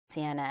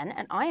CNN,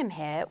 and I am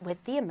here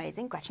with the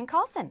amazing Gretchen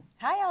Carlson.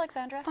 Hi,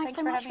 Alexandra. Thanks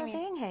so for much having for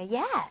me. being here.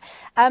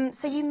 Yeah.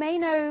 So you may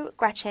know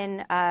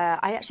Gretchen.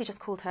 I actually just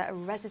called her a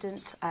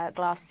resident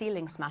glass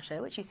ceiling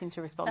smasher, which you seem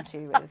to respond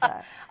to with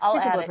I'll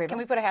reasonable add it. approval. Can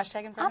we put a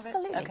hashtag in front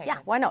Absolutely. of it? Okay, Yeah,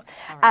 good. why not?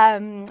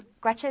 Right.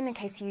 Gretchen, in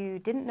case you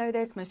didn't know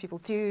this, most people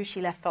do, she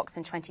left Fox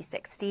in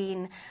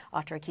 2016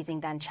 after accusing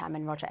then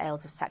Chairman Roger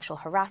Ailes of sexual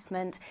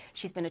harassment.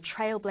 She's been a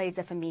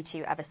trailblazer for Me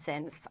Too ever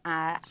since,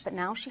 but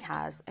now she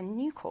has a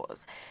new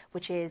cause,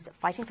 which is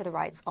fighting for the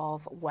rights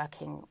of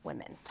working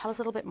women. Tell us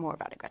a little bit more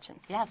about it, Gretchen.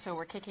 Yeah, so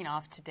we're kicking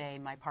off today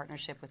my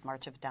partnership with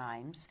March of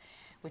Dimes,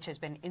 which has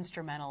been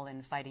instrumental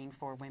in fighting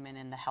for women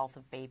and the health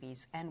of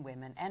babies and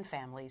women and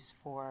families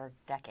for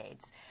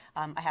decades.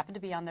 I happen to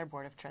be on their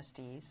board of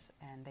trustees,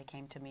 and they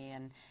came to me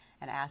and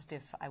asked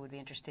if I would be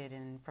interested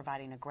in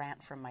providing a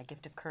grant from my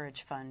Gift of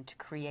Courage Fund to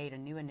create a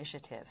new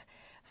initiative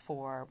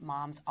for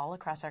moms all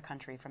across our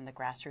country from the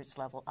grassroots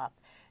level up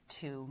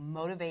to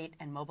motivate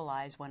and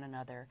mobilize one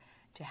another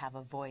to have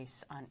a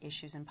voice on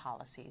issues and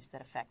policies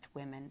that affect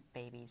women,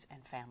 babies,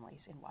 and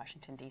families in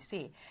Washington,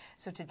 D.C.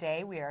 So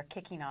today we are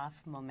kicking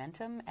off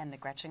Momentum and the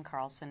Gretchen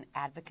Carlson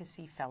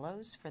Advocacy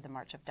Fellows for the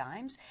March of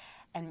Dimes,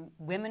 and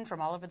women from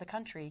all over the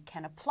country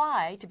can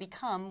apply to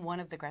become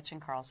one of the Gretchen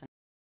Carlson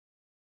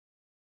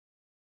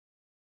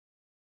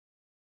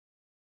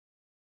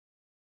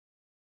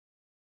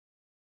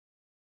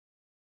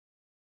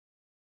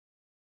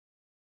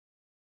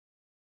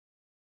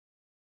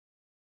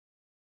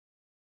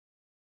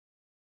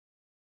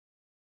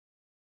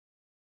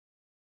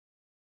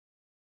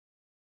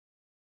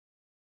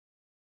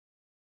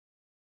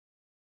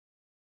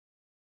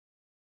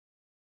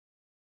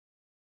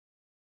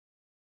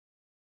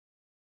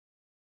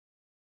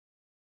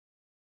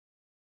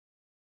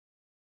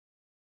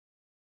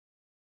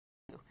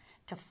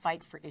to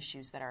fight for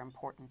issues that are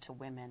important to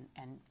women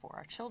and for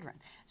our children.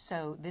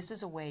 So this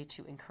is a way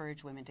to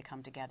encourage women to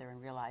come together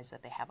and realize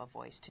that they have a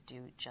voice to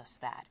do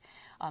just that.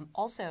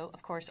 Also,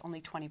 of course,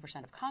 only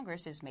 20% of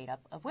Congress is made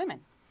up of women.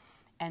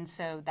 And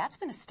so that's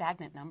been a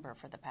stagnant number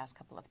for the past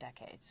couple of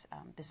decades.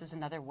 This is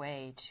another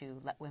way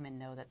to let women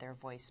know that their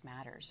voice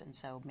matters. And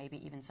so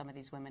maybe even some of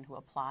these women who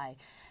apply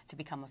to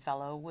become a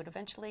fellow would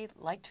eventually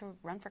like to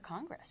run for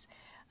Congress.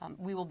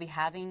 We will be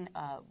having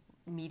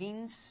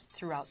meetings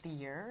throughout the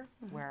year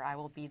where I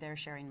will be there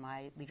sharing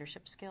my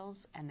leadership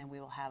skills, and then we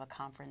will have a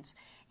conference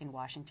in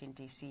Washington,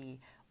 D.C.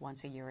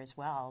 once a year as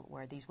well,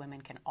 where these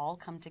women can all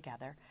come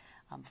together,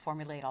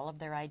 formulate all of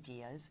their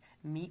ideas,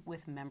 meet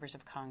with members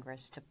of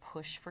Congress to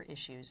push for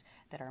issues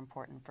that are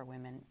important for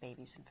women,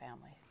 babies, and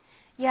family.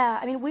 Yeah,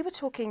 I mean, we were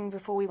talking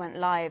before we went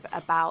live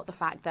about the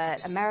fact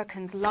that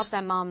Americans love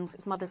their mums.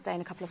 It's Mother's Day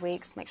in a couple of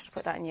weeks. Make sure to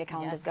put that in your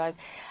calendars, Yes.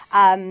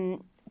 guys.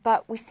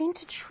 But we seem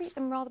to treat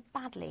them rather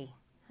badly.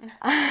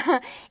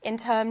 In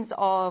terms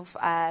of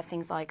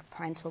things like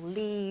parental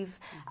leave.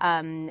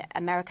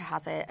 America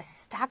has a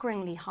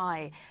staggeringly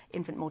high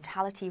infant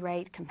mortality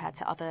rate compared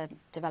to other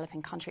developed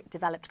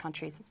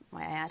countries,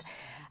 might I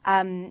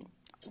add.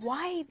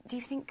 Why do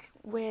you think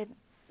we're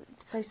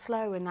so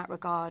slow in that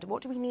regard?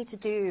 What do we need to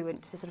do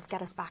to sort of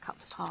get us back up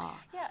to par?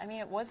 Yeah, I mean,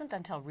 it wasn't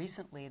until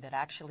recently that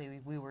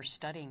actually we were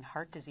studying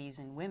heart disease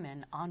in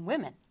women on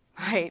women.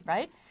 Right.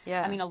 Right?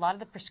 Yeah. I mean, a lot of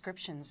the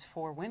prescriptions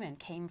for women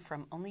came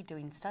from only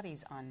doing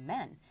studies on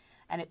men.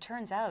 And it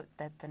turns out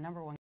that the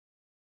number one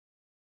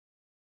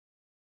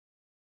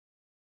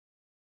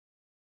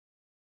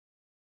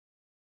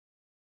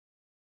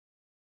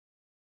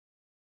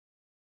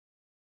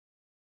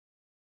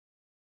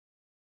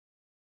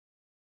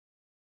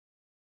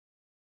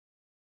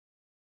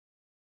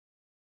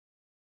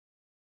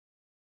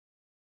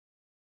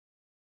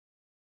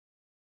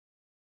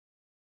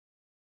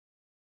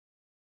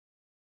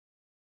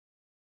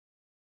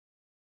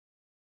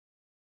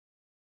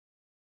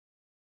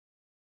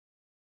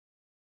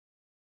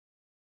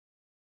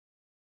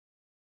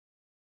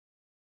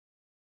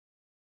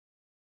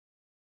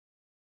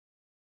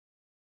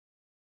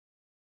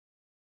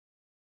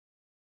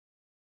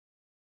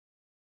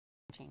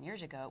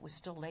years ago, it was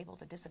still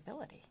labeled a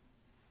disability.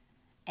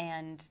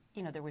 And,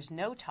 you know, there was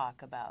no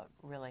talk about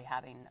really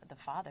having the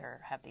father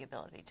have the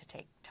ability to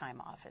take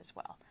time off as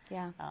well.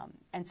 Yeah.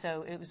 And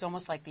so it was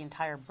almost like the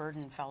entire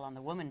burden fell on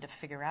the woman to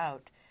figure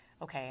out,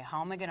 okay,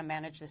 how am I going to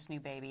manage this new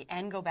baby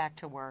and go back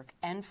to work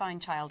and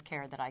find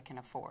childcare that I can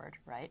afford,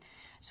 right?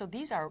 So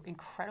these are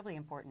incredibly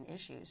important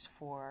issues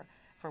for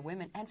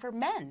women and for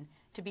men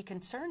to be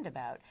concerned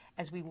about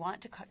as we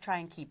want to try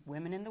and keep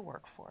women in the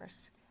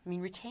workforce. I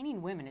mean,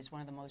 retaining women is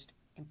one of the most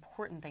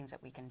important things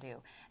that we can do.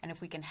 And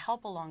if we can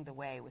help along the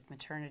way with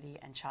maternity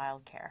and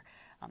childcare,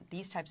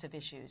 these types of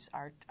issues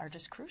are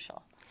just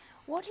crucial.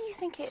 What do you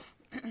think it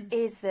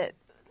is that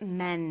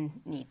men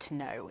need to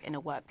know in a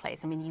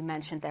workplace? I mean, you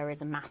mentioned there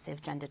is a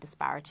massive gender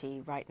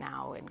disparity right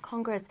now in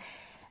Congress.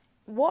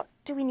 What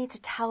do we need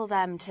to tell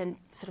them to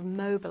sort of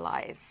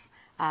mobilize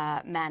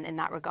men in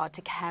that regard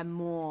to care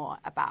more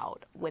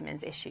about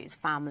women's issues,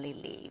 family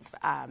leave,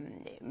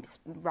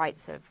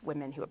 rights of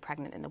women who are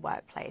pregnant in the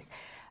workplace?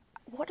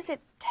 what does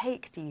it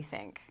take, do you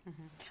think?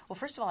 Mm-hmm. Well,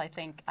 first of all, I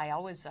think I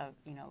always,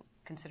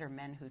 consider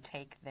men who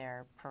take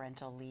their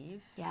parental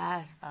leave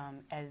as,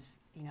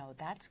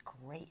 that's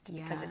great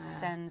because it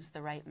sends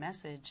the right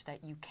message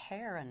that you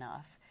care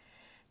enough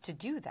to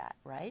do that,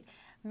 right?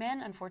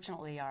 Men,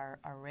 unfortunately, are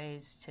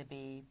raised to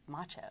be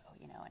macho,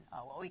 and,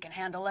 we can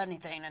handle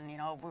anything and,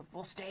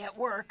 we'll stay at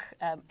work.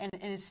 And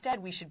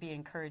instead, we should be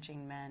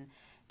encouraging men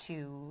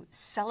to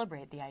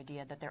celebrate the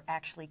idea that they're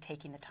actually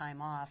taking the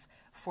time off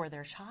for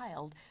their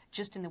child,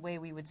 just in the way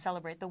we would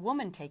celebrate the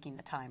woman taking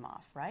the time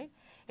off, right?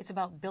 It's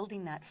about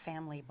building that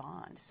family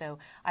bond. So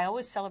I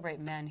always celebrate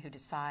men who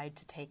decide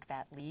to take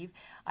that leave.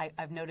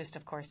 I've noticed,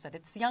 of course, that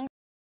it's young.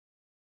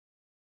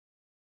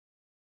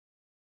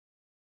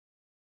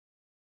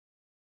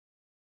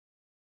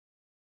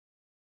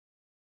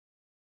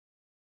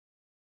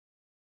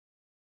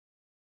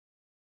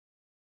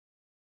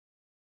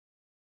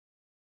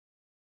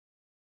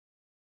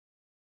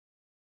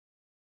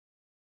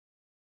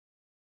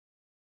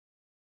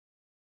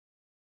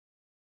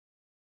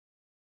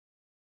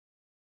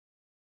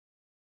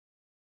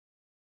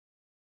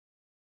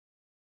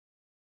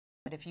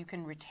 But if you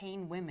can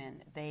retain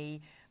women,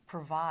 they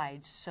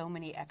provide so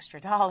many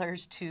extra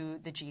dollars to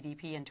the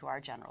GDP and to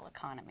our general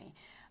economy.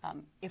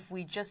 If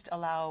we just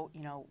allow,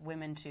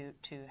 women to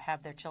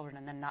have their children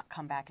and then not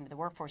come back into the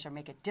workforce or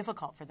make it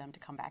difficult for them to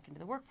come back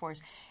into the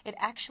workforce, it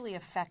actually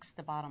affects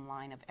the bottom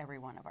line of every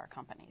one of our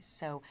companies.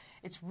 So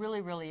it's really,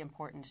 really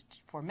important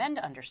for men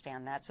to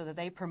understand that so that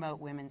they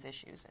promote women's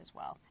issues as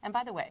well. And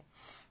by the way,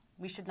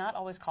 we should not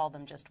always call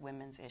them just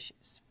women's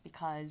issues,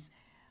 because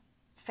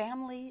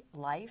family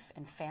life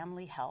and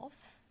family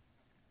health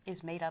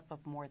is made up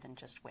of more than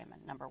just women,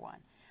 number one.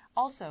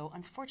 Also,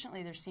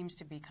 unfortunately, there seems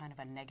to be kind of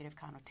a negative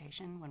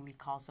connotation when we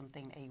call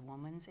something a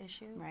woman's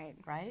issue.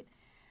 Right?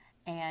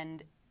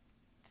 And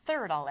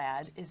third, I'll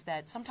add, is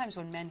that sometimes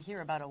when men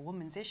hear about a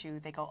woman's issue,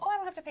 they go, I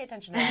don't have to pay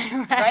attention to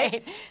that,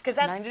 right? Because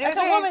that's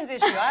a woman's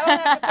issue. I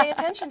don't have to pay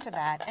attention to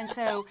that. And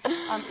so,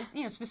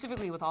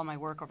 specifically with all my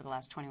work over the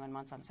last 21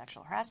 months on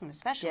sexual harassment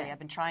especially, I've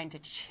been trying to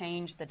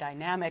change the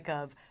dynamic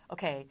of,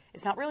 okay,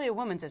 it's not really a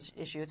woman's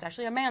issue, it's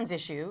actually a man's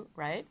issue,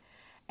 right?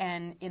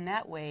 And in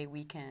that way,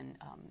 we can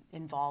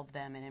involve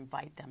them and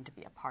invite them to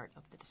be a part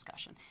of the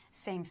discussion.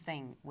 Same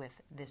thing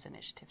with this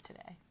initiative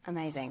today.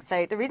 Amazing.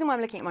 So the reason why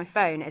I'm looking at my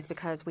phone is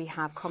because we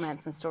have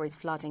comments and stories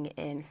flooding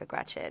in for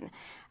Gretchen.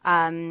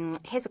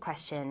 Here's a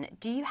question.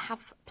 Do you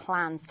have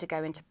plans to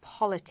go into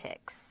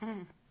politics?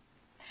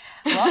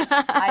 Well,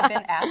 I've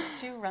been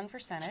asked to run for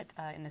Senate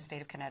in the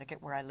state of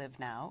Connecticut, where I live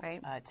now. Right.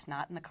 It's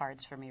not in the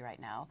cards for me right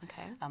now.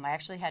 Okay. I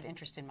actually had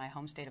interest in my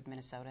home state of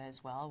Minnesota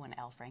as well when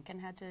Al Franken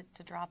had to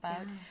drop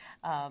out.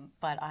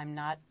 But I'm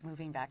not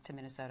moving back to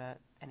Minnesota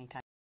anytime.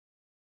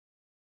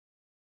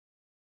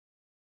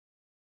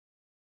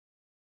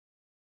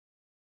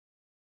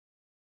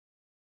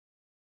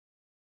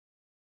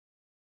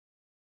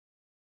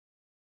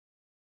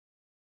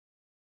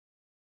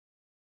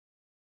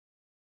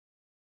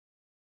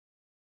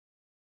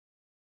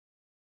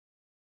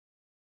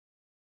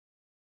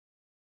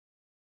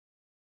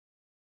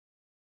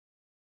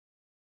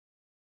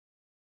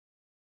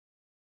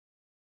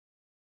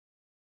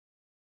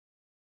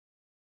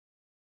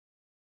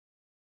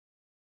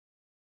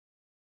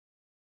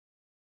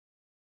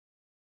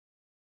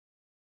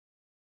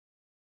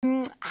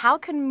 How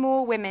can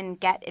more women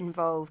get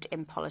involved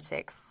in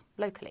politics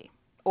locally?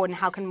 Or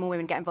how can more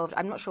women get involved?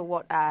 I'm not sure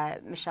what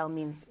Michelle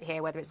means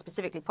here, whether it's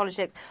specifically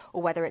politics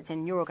or whether it's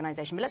in your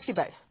organization, but let's do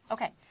both.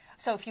 Okay.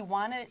 So if you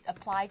want to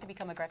apply to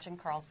become a Gretchen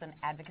Carlson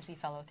Advocacy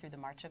Fellow through the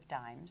March of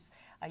Dimes,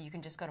 you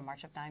can just go to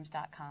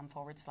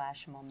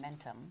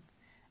marchofdimes.com/momentum.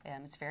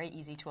 It's very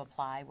easy to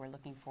apply. We're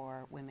looking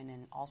for women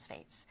in all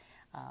states.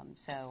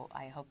 So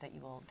I hope that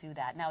you will do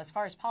that. Now, as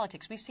far as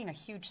politics, we've seen a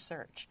huge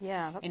surge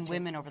in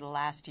women over the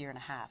last year and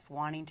a half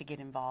wanting to get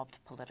involved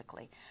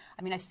politically.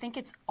 I mean, I think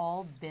it's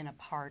all been a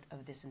part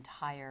of this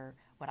entire,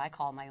 what I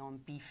call my own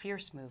Be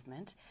Fierce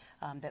movement,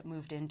 that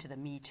moved into the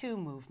Me Too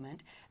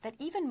movement, that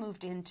even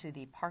moved into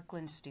the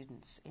Parkland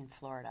students in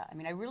Florida. I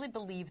mean, I really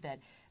believe that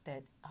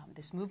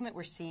this movement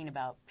we're seeing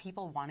about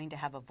people wanting to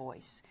have a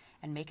voice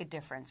and make a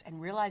difference and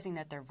realizing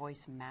that their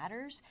voice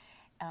matters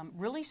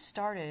really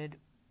started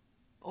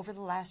over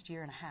the last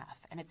year and a half.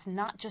 And it's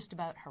not just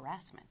about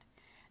harassment.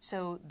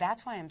 So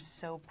that's why I'm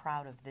so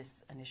proud of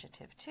this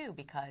initiative, too,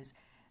 because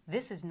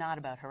this is not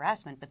about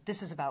harassment, but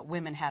this is about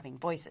women having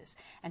voices.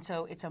 And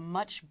so it's a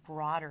much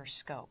broader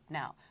scope.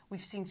 Now,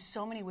 we've seen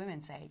so many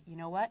women say, you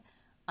know what,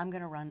 I'm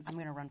going to run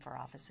for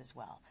office as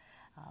well.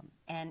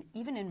 And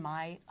even in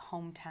my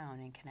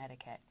hometown in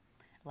Connecticut,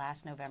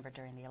 last November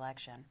during the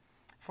election,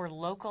 for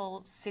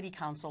local city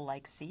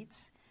council-like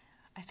seats,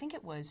 I think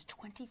it was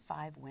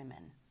 25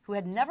 women who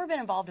had never been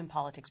involved in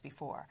politics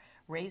before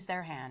raised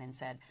their hand and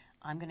said,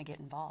 I'm going to get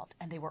involved.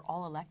 And they were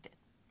all elected.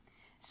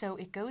 So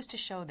it goes to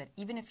show that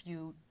even if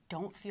you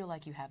don't feel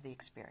like you have the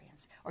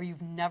experience or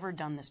you've never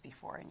done this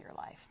before in your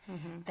life,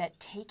 that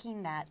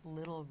taking that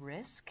little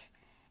risk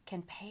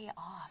can pay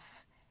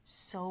off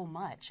so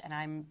much. And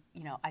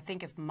I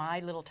think if my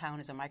little town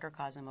is a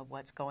microcosm of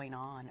what's going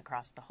on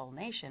across the whole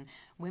nation,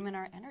 women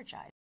are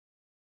energized.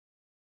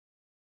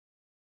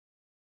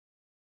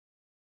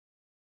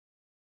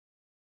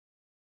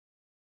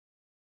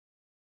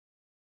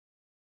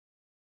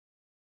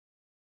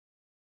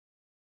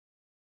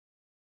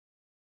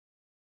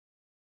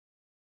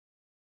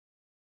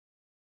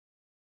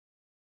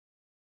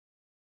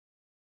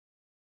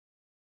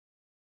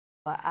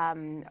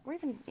 Or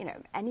even,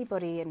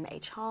 anybody in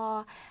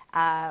HR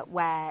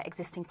where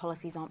existing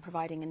policies aren't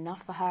providing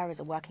enough for her as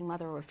a working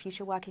mother or a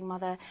future working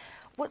mother.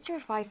 What's your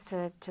advice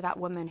to that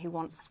woman who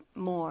wants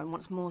more and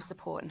wants more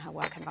support in her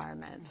work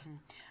environment? Mm-hmm.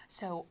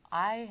 So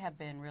I have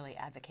been really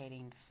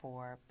advocating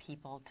for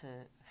people to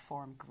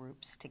form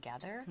groups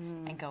together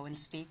and go and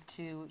speak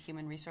to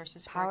human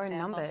resources, Power for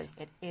example. in numbers.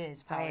 It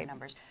is power in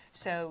numbers.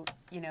 So,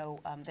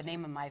 the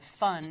name of my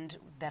fund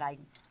that I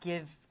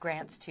give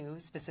grants to,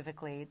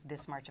 specifically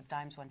this March of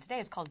Dimes one today,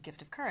 is called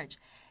Gift of Courage.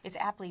 It's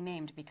aptly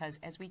named because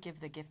as we give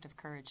the gift of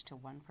courage to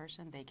one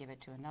person, they give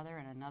it to another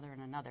and another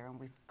and another. And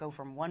we go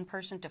from one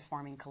person to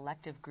forming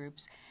collective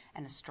groups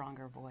and a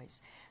stronger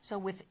voice. So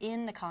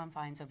within the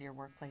confines of your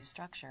workplace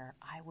structure,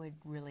 I would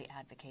really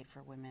advocate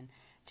for women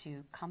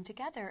to come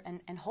together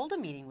and hold a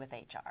meeting with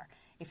HR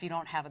if you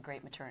don't have a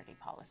great maternity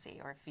policy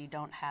or if you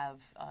don't have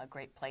a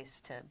great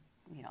place to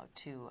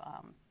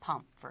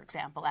pump, for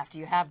example, after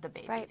you have the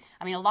baby. Right.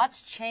 I mean, a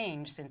lot's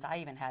changed since I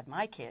even had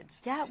my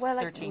kids. Yeah, well,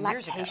 like 13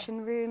 years ago.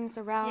 lactation rooms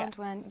around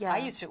I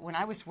used to, when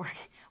I was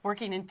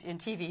working in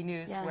TV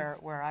news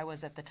where I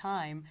was at the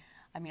time,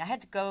 I mean, I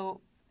had to go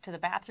to the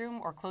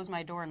bathroom or close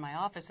my door in my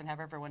office and have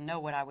everyone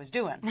know what I was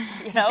doing,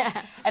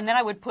 And then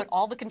I would put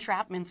all the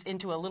contraptions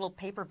into a little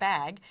paper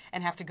bag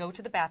and have to go to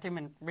the bathroom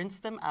and rinse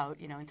them out,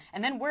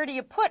 And then where do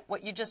you put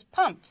what you just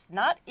pumped?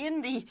 Not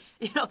in the,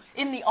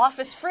 in the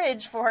office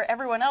fridge for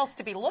everyone else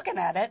to be looking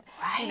at it,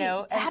 Right.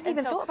 And, I hadn't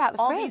even thought about the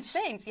all fridge. these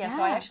things. Yeah,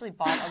 so I actually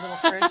bought a little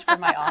fridge for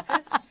my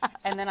office,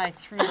 and then I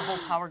threw the whole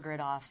power grid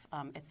off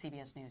at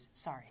CBS News.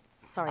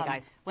 Sorry,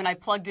 guys. When I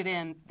plugged it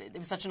in, it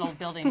was such an old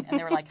building, and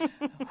they were like,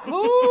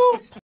 who?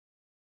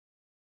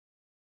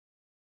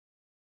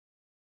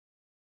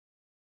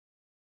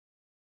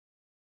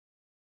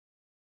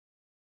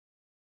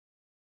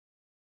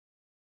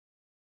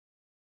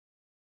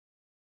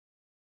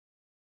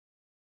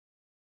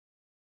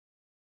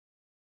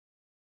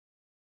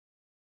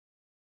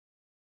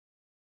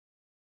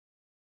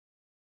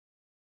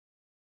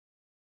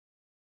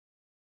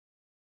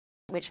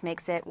 Which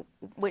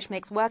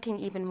makes working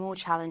even more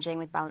challenging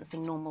with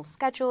balancing normal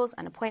schedules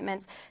and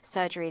appointments,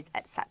 surgeries,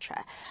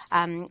 etc.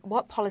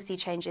 What policy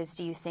changes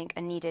do you think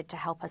are needed to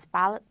help us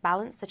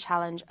balance the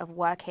challenge of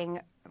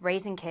working,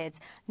 raising kids,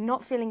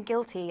 not feeling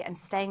guilty, and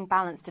staying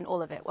balanced in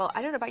all of it? Well,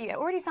 I don't know about you. It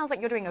already sounds like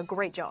you're doing a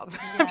great job.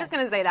 Yes. I'm just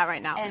going to say that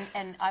right now.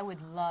 And I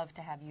would love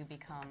to have you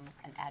become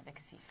an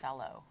advocacy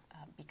fellow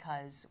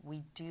because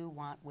we do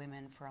want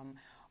women from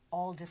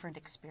all different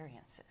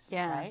experiences,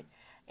 right?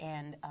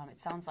 And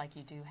it sounds like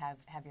you do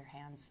have your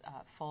hands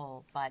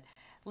full. But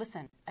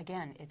listen,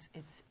 again,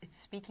 it's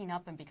speaking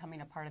up and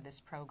becoming a part of this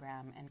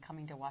program and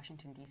coming to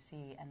Washington,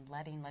 D.C. and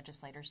letting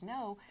legislators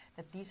know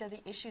that these are the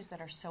issues that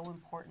are so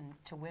important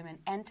to women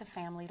and to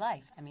family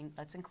life. I mean,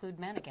 let's include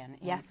men again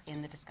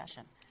in the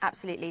discussion.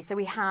 Absolutely. So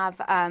we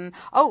have,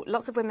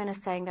 lots of women are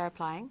saying they're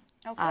applying.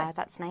 Okay.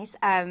 That's nice.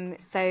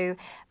 So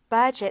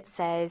Burgett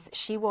says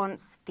she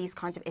wants these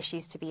kinds of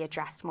issues to be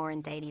addressed more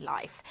in daily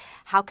life.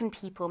 How can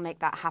people make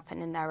that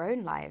happen in their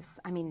own lives?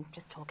 I mean,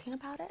 just talking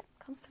about it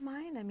comes to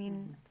mind. I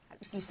mean,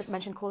 you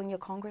mentioned calling your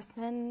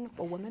congressman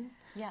or woman.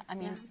 Yeah, I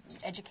mean,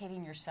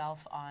 educating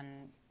yourself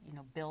on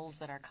bills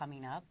that are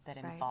coming up that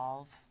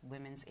involve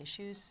women's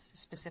issues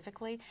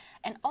specifically.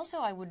 And also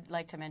I would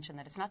like to mention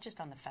that it's not just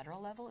on the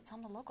federal level, it's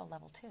on the local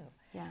level too.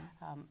 Yeah.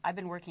 I've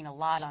been working a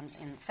lot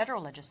in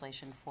federal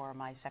legislation for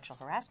my sexual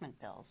harassment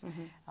bills.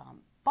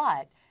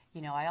 But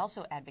I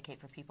also advocate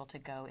for people to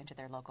go into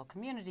their local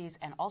communities,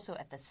 and also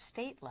at the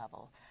state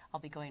level, I'll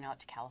be going out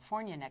to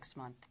California next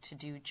month to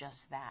do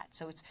just that.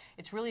 So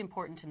it's really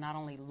important to not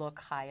only look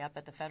high up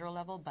at the federal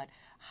level, but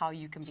how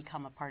you can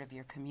become a part of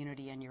your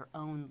community and your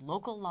own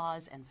local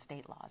laws and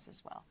state laws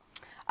as well.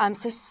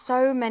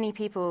 So many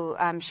people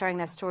sharing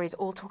their stories,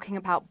 all talking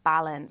about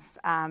balance.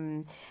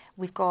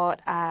 We've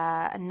got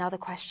another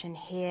question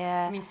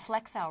here. I mean,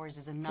 flex hours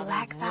is another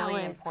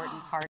really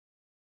important part.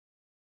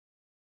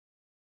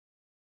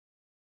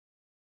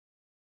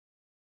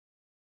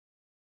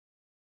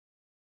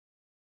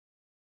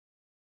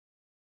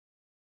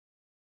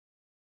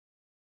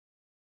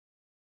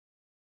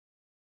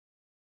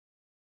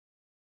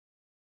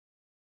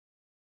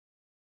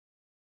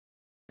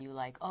 You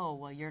like, oh,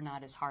 well, you're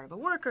not as hard of a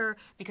worker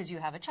because you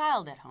have a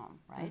child at home,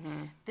 right?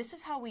 This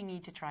is how we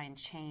need to try and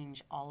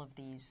change all of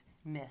these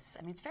myths.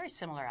 I mean, it's very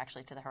similar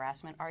actually to the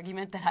harassment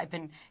argument that I've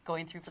been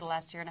going through for the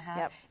last year and a half.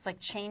 Yep. It's like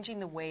changing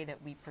the way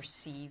that we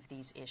perceive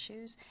these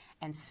issues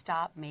and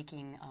stop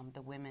making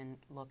the women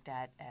looked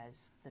at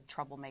as the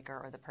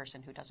troublemaker or the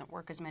person who doesn't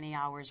work as many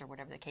hours or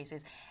whatever the case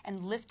is,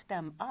 and lift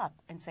them up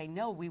and say,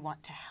 no, we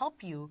want to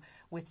help you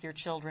with your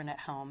children at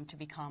home to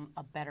become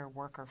a better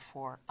worker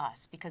for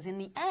us. Because in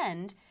the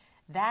end,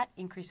 that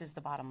increases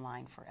the bottom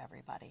line for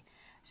everybody.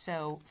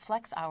 So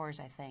flex hours,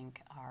 I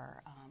think,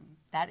 are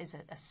that is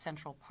a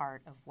central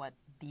part of what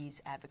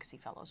these advocacy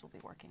fellows will be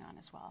working on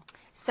as well.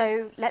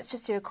 So let's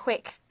just do a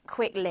quick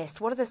list.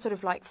 What are the sort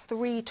of like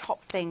 3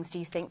 top things do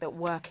you think that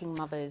working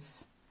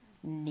mothers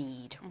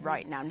need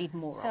right now, need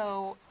more of?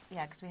 So,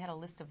 yeah, because we had a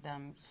list of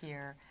them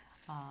here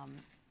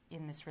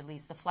in this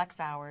release. The flex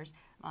hours,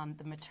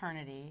 the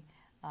maternity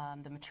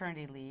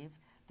leave,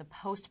 the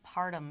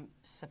postpartum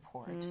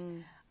support,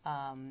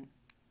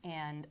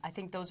 and I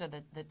think those are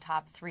the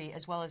top 3,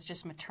 as well as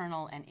just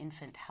maternal and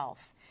infant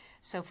health.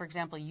 So, for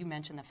example, you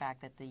mentioned the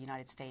fact that the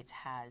United States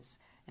has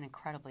an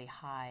incredibly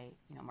high,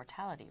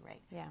 mortality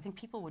rate. Yeah. I think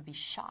people would be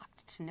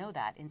shocked to know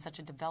that in such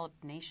a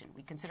developed nation.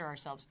 We consider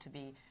ourselves to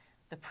be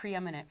the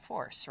preeminent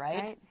force,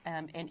 right?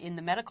 And in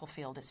the medical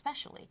field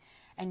especially.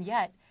 And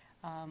yet,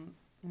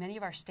 many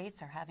of our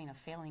states are having a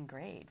failing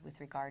grade with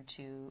regard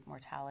to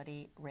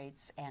mortality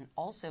rates and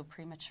also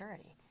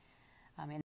prematurity.